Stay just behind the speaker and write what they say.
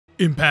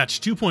In patch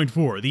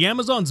 2.4, the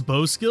Amazon's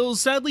bow skills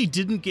sadly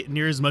didn't get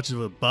near as much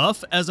of a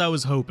buff as I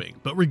was hoping,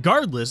 but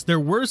regardless, there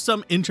were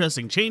some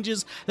interesting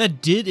changes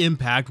that did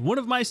impact one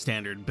of my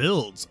standard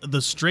builds,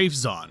 the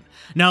Strafezon.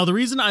 Now, the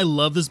reason I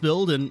love this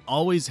build and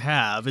always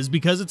have is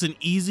because it's an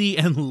easy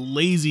and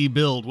lazy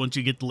build once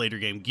you get the later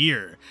game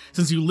gear,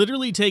 since you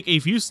literally take a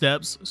few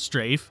steps,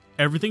 strafe,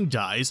 everything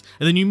dies,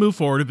 and then you move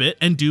forward a bit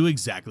and do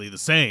exactly the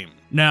same.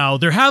 Now,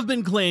 there have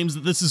been claims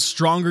that this is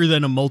stronger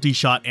than a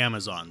multi-shot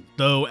Amazon,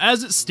 though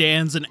as it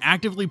stands, an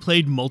actively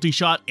played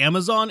multi-shot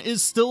Amazon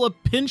is still a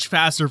pinch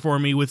faster for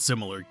me with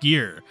similar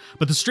gear,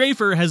 but the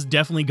Strafer has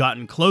definitely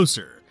gotten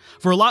closer,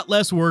 for a lot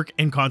less work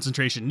and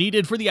concentration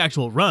needed for the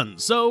actual run,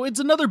 so it's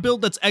another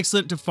build that's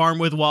excellent to farm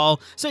with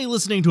while, say,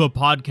 listening to a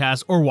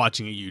podcast or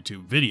watching a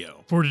YouTube video.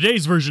 For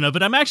today's version of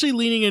it, I'm actually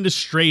leaning into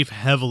strafe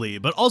heavily,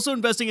 but also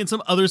investing in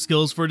some other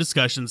skills for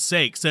discussion's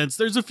sake, since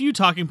there's a few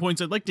talking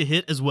points I'd like to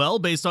hit as well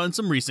based on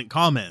some recent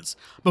comments.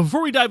 But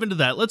before we dive into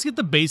that, let's get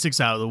the basics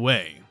out of the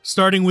way.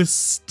 Starting with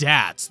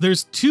stats,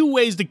 there's two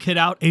ways to kit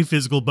out a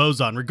physical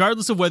boson,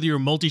 regardless of whether you're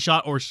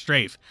multi-shot or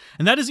strafe,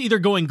 and that is either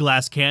going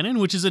glass cannon,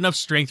 which is enough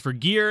strength for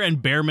gear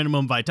and bare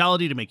minimum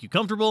vitality to make you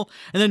comfortable,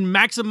 and then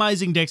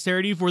maximizing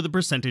dexterity for the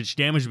percentage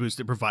damage boost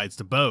it provides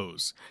to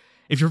bows.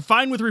 If you're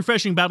fine with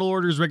refreshing battle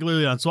orders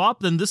regularly on swap,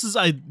 then this is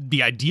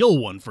the ideal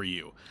one for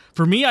you.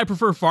 For me, I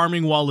prefer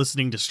farming while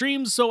listening to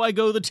streams, so I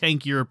go the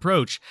tankier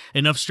approach.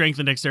 Enough strength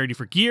and dexterity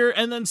for gear,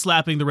 and then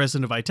slapping the rest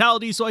into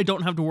vitality so I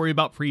don't have to worry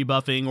about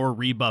pre-buffing or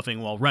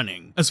rebuffing while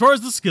running. As far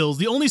as the skills,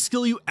 the only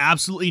skill you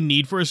absolutely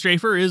need for a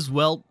strafer is,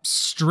 well,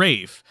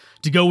 strafe,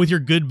 to go with your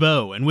good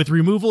bow, and with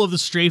removal of the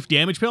strafe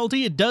damage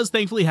penalty, it does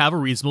thankfully have a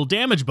reasonable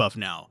damage buff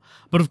now.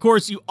 But of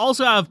course, you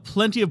also have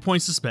plenty of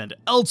points to spend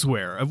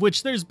elsewhere, of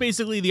which there's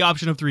basically the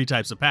option of three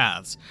types of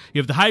paths. You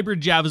have the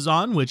hybrid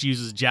Strafezon, which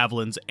uses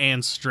javelins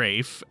and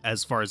strafe,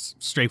 as far as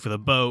strafe with a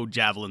bow,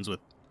 javelins with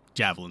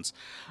javelins.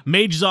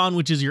 Magezon,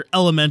 which is your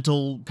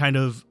elemental kind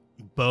of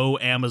bow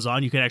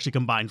Amazon. You can actually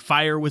combine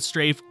fire with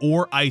strafe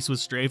or ice with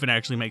strafe and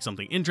actually make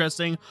something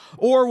interesting.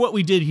 Or what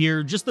we did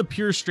here, just the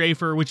pure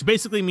strafer, which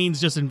basically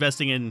means just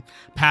investing in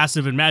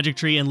passive and magic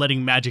tree and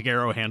letting magic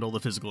arrow handle the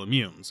physical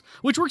immunes,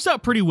 which works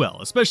out pretty well,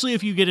 especially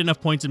if you get enough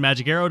points in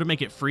magic arrow to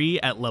make it free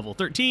at level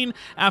 13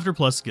 after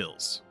plus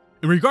skills.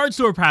 In regards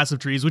to our passive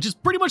trees, which is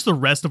pretty much the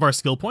rest of our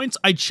skill points,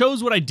 I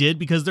chose what I did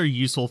because they're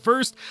useful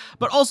first,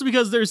 but also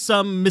because there's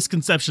some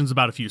misconceptions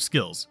about a few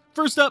skills.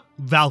 First up,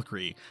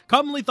 Valkyrie,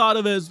 commonly thought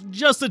of as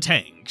just a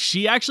tank.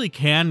 She actually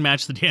can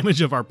match the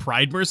damage of our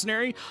Pride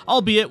Mercenary,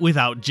 albeit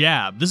without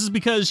jab. This is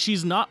because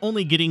she's not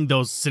only getting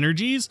those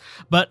synergies,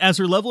 but as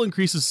her level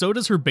increases, so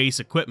does her base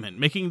equipment,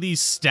 making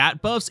these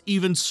stat buffs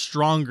even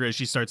stronger as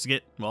she starts to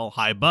get, well,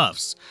 high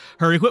buffs.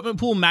 Her equipment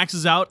pool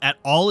maxes out at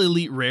all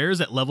elite rares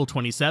at level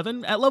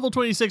 27. At level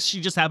 26, she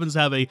just happens to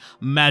have a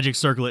magic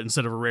circlet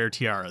instead of a rare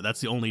tiara.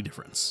 That's the only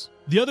difference.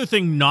 The other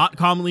thing not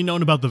commonly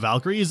known about the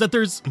Valkyrie is that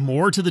there's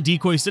more to the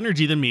decoy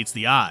synergy than meets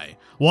the eye.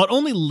 While it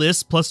only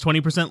lists plus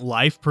 20%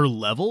 life per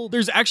level,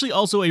 there's actually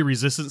also a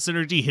resistance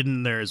synergy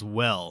hidden there as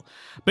well.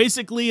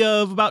 Basically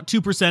of about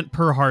 2%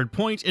 per hard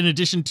point in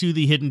addition to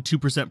the hidden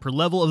 2% per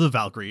level of the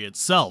Valkyrie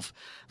itself.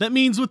 That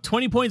means with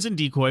 20 points in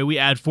decoy, we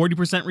add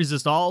 40%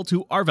 resist all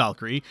to our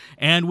Valkyrie,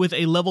 and with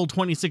a level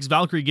 26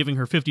 Valkyrie giving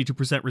her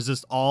 52%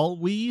 resist all,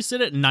 we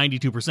sit at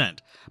 92%.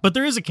 But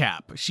there is a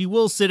cap. She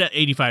will sit at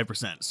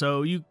 85%,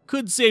 so you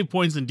could save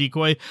points in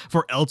decoy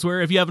for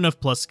elsewhere if you have enough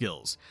plus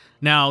skills.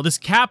 Now, this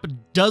cap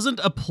doesn't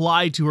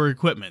apply to her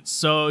equipment,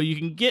 so you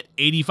can get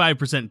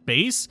 85%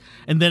 base,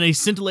 and then a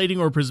scintillating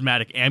or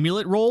prismatic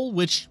amulet roll,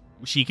 which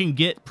she can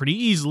get pretty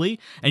easily,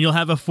 and you'll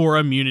have a 4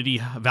 immunity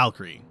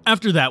Valkyrie.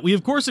 After that, we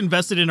of course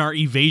invested in our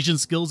evasion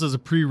skills as a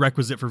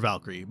prerequisite for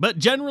Valkyrie, but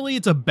generally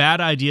it's a bad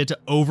idea to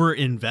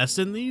over-invest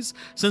in these,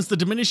 since the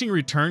diminishing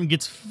return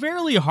gets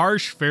fairly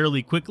harsh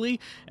fairly quickly,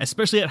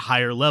 especially at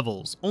higher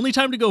levels. Only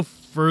time to go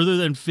further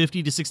than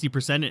 50 to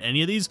 60% in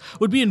any of these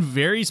would be in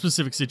very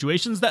specific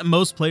situations that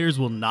most players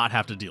will not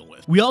have to deal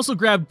with. We also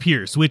grabbed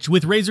Pierce, which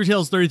with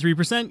Razortail's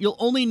 33%, you'll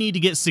only need to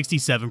get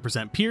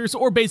 67% Pierce,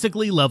 or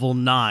basically level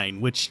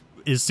 9, which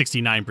is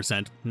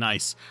 69%,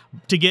 nice,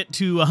 to get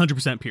to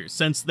 100% Pierce,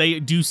 since they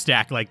do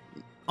stack like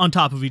on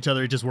top of each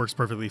other. It just works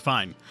perfectly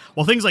fine.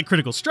 While things like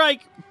Critical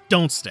Strike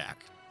don't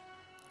stack.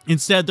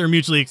 Instead, they're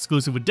mutually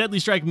exclusive with Deadly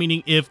Strike,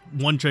 meaning if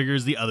one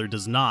triggers, the other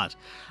does not.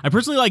 I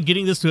personally like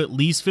getting this to at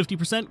least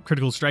 50%,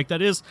 Critical Strike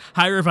that is,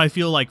 higher if I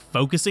feel like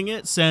focusing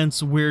it.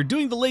 Since we're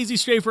doing the lazy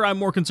strafer, I'm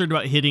more concerned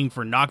about hitting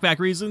for knockback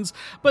reasons,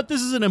 but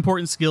this is an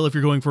important skill if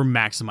you're going for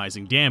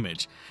maximizing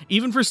damage.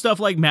 Even for stuff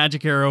like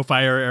Magic Arrow,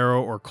 Fire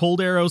Arrow, or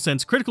Cold Arrow,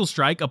 since Critical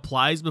Strike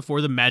applies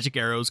before the magic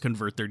arrows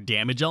convert their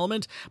damage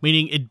element,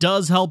 meaning it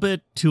does help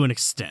it to an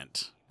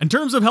extent. In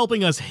terms of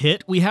helping us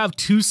hit, we have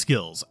two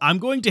skills. I'm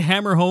going to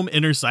hammer home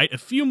Inner Sight a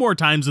few more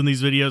times in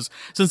these videos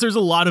since there's a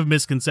lot of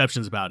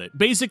misconceptions about it.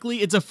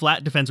 Basically, it's a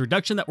flat defense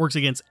reduction that works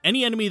against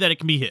any enemy that it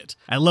can be hit.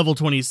 At level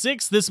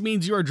 26, this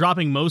means you are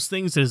dropping most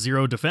things to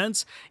 0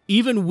 defense,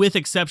 even with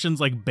exceptions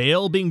like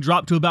Bale being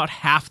dropped to about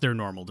half their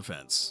normal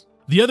defense.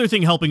 The other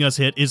thing helping us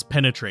hit is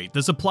Penetrate.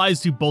 This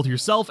applies to both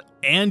yourself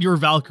and your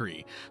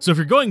Valkyrie. So if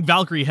you're going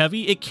Valkyrie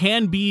heavy, it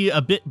can be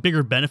a bit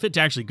bigger benefit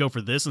to actually go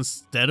for this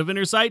instead of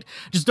Inner Sight.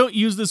 Just don't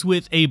use this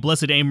with a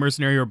Blessed Aim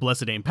Mercenary or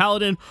Blessed Aim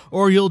Paladin,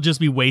 or you'll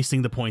just be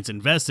wasting the points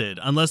invested,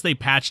 unless they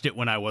patched it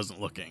when I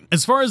wasn't looking.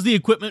 As far as the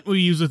equipment we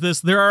use with this,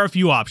 there are a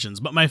few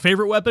options, but my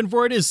favorite weapon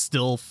for it is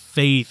still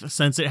Faith,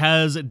 since it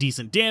has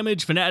decent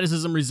damage,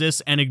 fanaticism,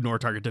 resist, and ignore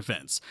target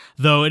defense.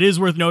 Though it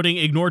is worth noting,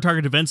 ignore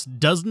target defense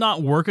does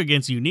not work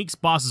against uniques,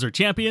 bosses, or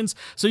champions,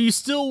 so you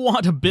still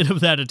want a bit of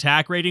that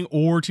attack rating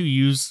or to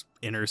use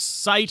Inner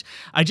Sight.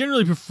 I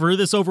generally prefer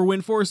this over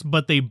Windforce,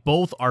 but they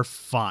both are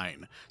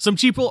fine. Some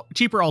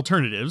cheaper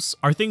alternatives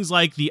are things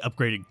like the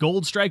upgraded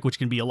Gold Strike, which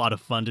can be a lot of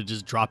fun to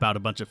just drop out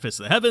a bunch of Fists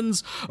of the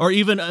Heavens, or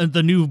even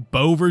the new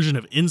bow version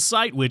of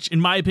Insight, which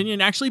in my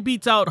opinion actually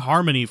beats out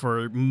Harmony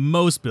for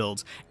most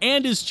builds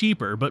and is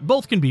cheaper, but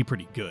both can be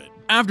pretty good.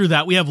 After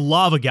that, we have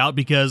Lava Gout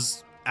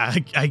because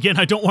again,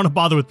 I don't want to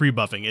bother with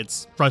pre-buffing,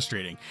 it's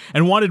frustrating,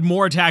 and wanted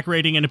more attack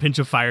rating and a pinch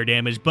of fire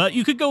damage, but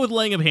you could go with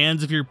Laying of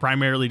Hands if you're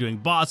primarily doing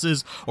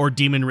bosses or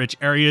demon-rich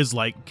areas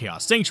like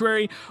Chaos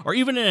Sanctuary, or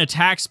even an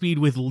attack speed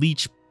with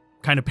Leech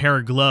kind of pair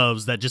of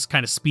gloves that just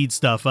kind of speed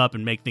stuff up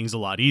and make things a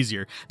lot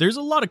easier. There's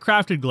a lot of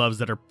crafted gloves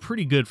that are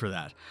pretty good for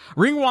that.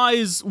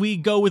 Ring-wise, we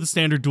go with a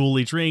standard dual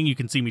leech ring. You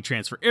can see me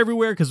transfer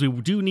everywhere because we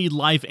do need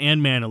life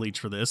and mana leech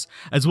for this,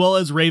 as well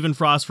as Raven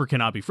Frost for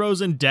Cannot Be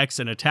Frozen, dex,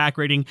 and attack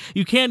rating.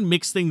 You can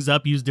mix things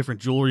up, use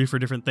different jewelry for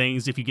different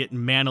things. If you get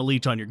mana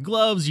leech on your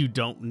gloves, you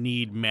don't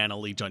need mana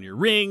leech on your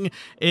ring.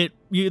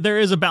 There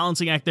is a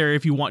balancing act there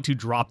if you want to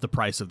drop the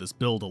price of this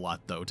build a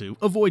lot, though, to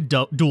avoid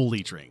dual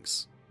leech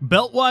rings.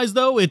 Belt-wise,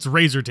 though, it's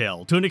Razor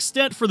Tail, to an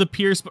extent for the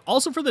pierce, but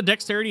also for the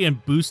dexterity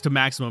and boost to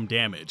maximum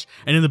damage.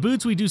 And in the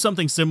boots, we do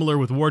something similar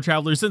with War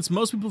Traveler, since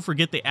most people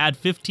forget they add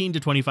 15 to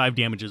 25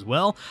 damage as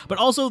well, but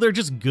also they're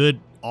just good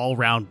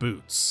all-round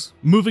boots.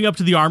 Moving up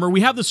to the armor,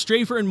 we have the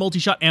Strafer and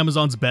Multi-Shot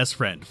Amazon's best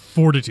friend,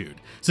 Fortitude,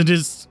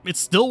 since it's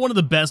still one of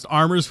the best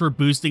armors for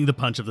boosting the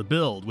punch of the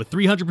build, with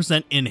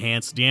 300%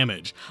 enhanced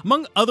damage,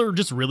 among other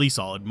just really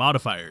solid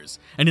modifiers.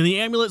 And in the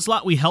amulet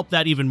slot, we help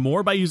that even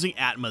more by using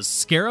Atma's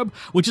Scarab,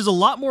 which is a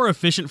lot more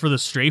efficient for the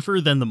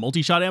Strafer than the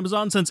Multi-Shot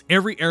Amazon, since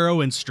every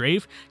arrow in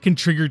Strafe can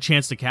trigger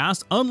chance to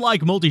cast,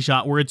 unlike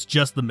Multi-Shot where it's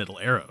just the middle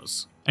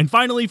arrows. And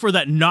finally, for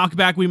that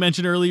knockback we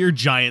mentioned earlier,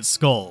 Giant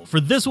Skull. For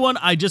this one,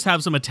 I just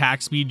have some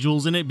attack speed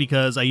jewels in it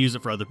because I use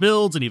it for other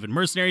builds and even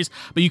mercenaries,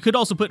 but you could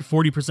also put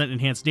 40%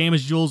 enhanced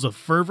damage jewels of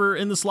Fervor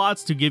in the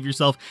slots to give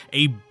yourself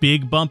a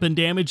big bump in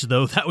damage,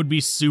 though that would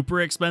be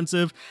super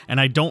expensive, and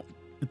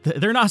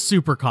they're not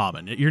super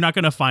common. You're not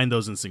going to find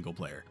those in single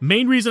player.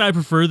 Main reason I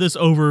prefer this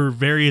over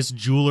various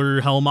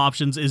jeweler helm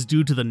options is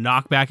due to the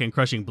knockback and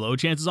crushing blow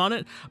chances on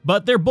it,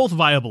 but they're both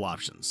viable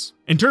options.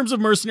 In terms of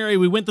mercenary,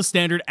 we went the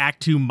standard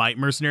Act 2 Might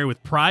mercenary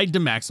with Pride to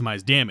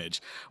maximize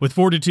damage, with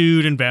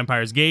Fortitude and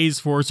Vampire's Gaze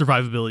for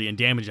survivability and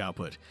damage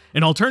output.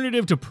 An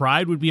alternative to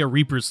Pride would be a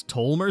Reaper's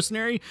Toll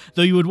mercenary,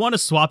 though you would want to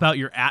swap out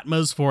your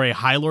Atmas for a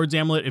High Lord's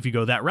Amulet if you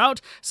go that route,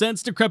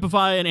 since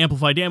Decrepify and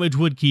Amplify damage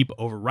would keep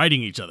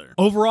overriding each other.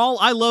 Overall,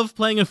 I love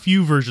playing a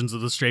few versions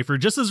of the Strafer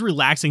just as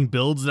relaxing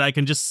builds that I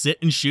can just sit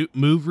and shoot,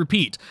 move,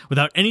 repeat,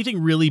 without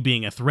anything really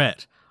being a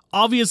threat.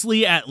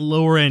 Obviously, at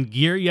lower end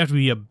gear, you have to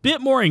be a bit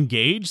more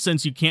engaged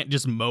since you can't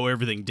just mow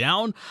everything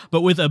down,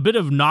 but with a bit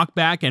of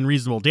knockback and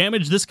reasonable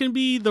damage, this can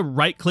be the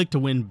right click to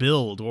win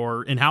build,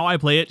 or in how I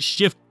play it,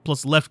 shift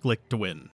plus left click to win.